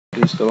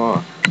Is it still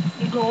on?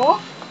 It go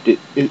off?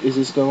 Is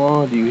it still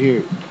on? Do you hear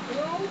it?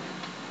 No.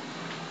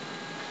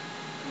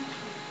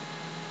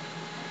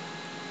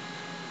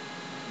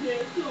 Yeah,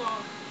 it's still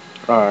on.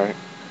 Alright.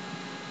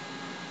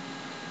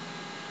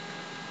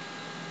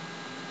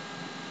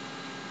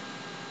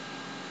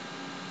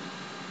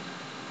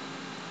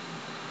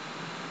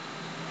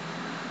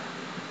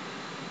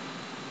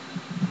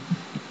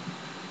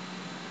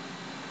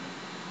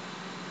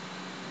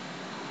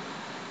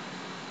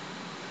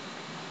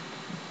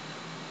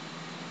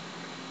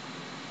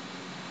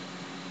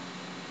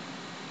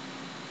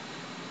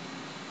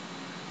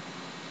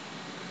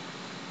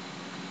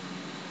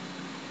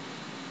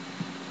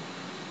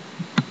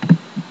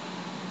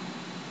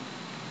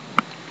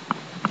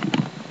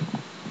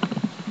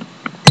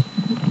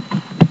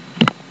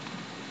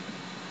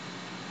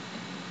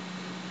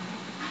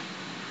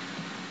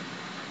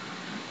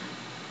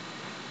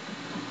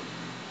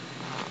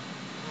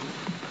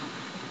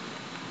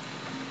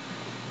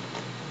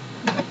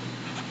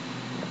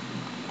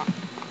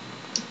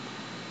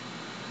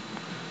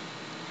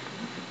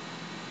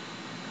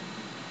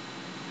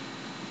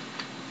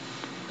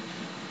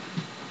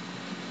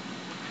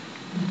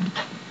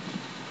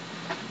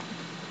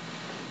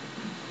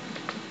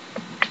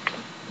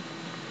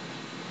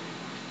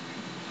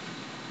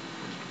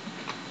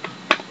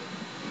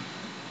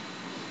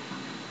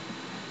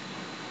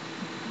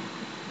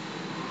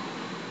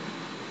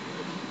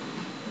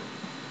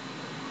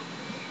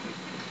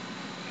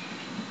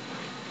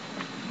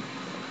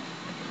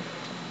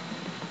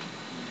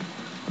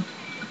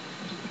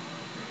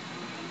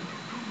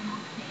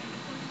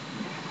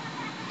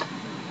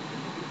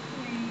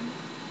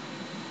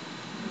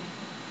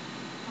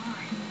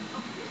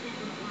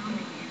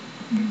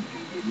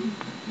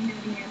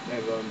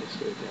 Never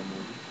understood that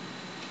movie.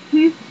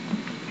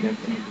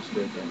 Never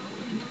understood that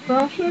movie.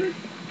 Crosser?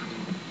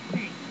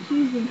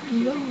 She's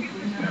in love with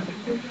him.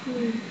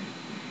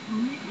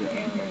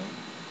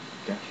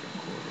 That's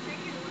recorded.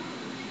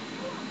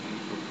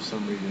 But for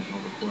some reason, it's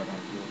gonna record our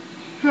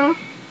voice. Huh?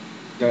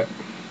 That.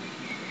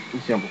 You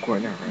see, I'm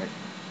recording now, right?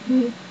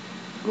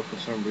 Mm-hmm. But for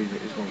some reason,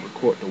 it's gonna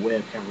record the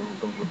webcam.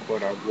 It's gonna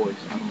record our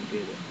voice. I don't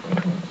get it.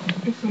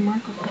 It's a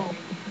microphone.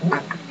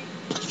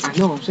 I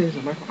know. I'm saying it's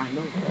a microphone. I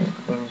know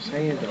that. But I'm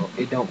saying though,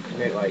 it don't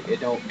connect. Like it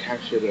don't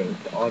capture the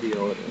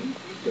audio,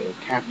 the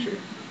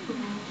capture.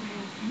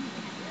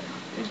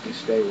 It can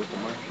stay with the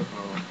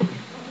microphone.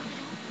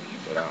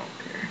 But I don't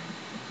care.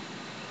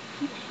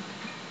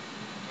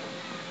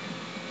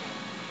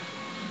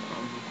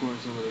 I'm recording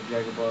some of the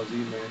Dragon Ball Z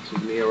match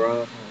with me and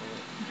Rob.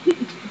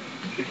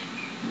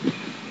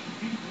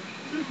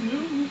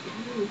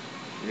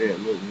 Yeah,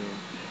 look, man.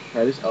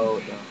 Now this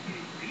old though.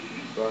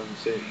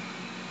 2006.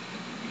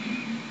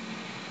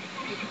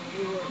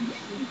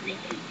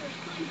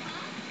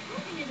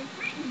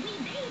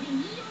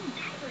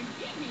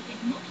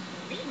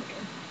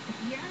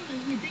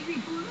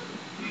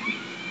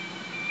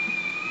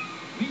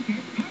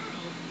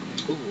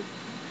 Ooh.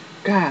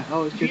 God, I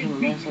was just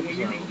on the last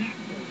episode.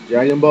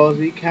 Dragon Ball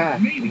Z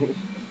Kai.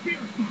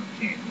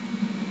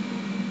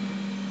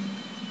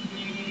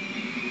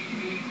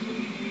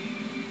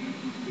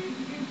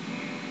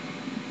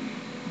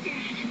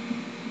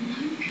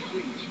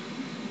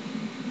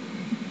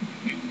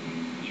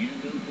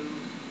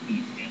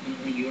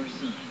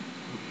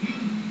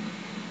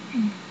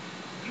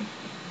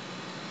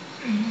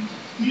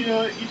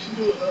 Yeah, you should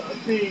do a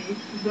thing,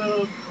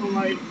 dub on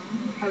like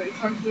how they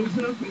talk to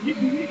themselves. You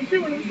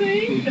hear what I'm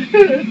saying?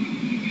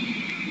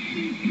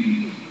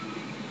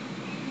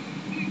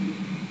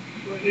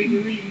 Like they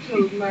can read each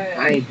other's minds.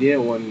 I ain't did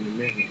one in a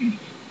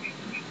minute.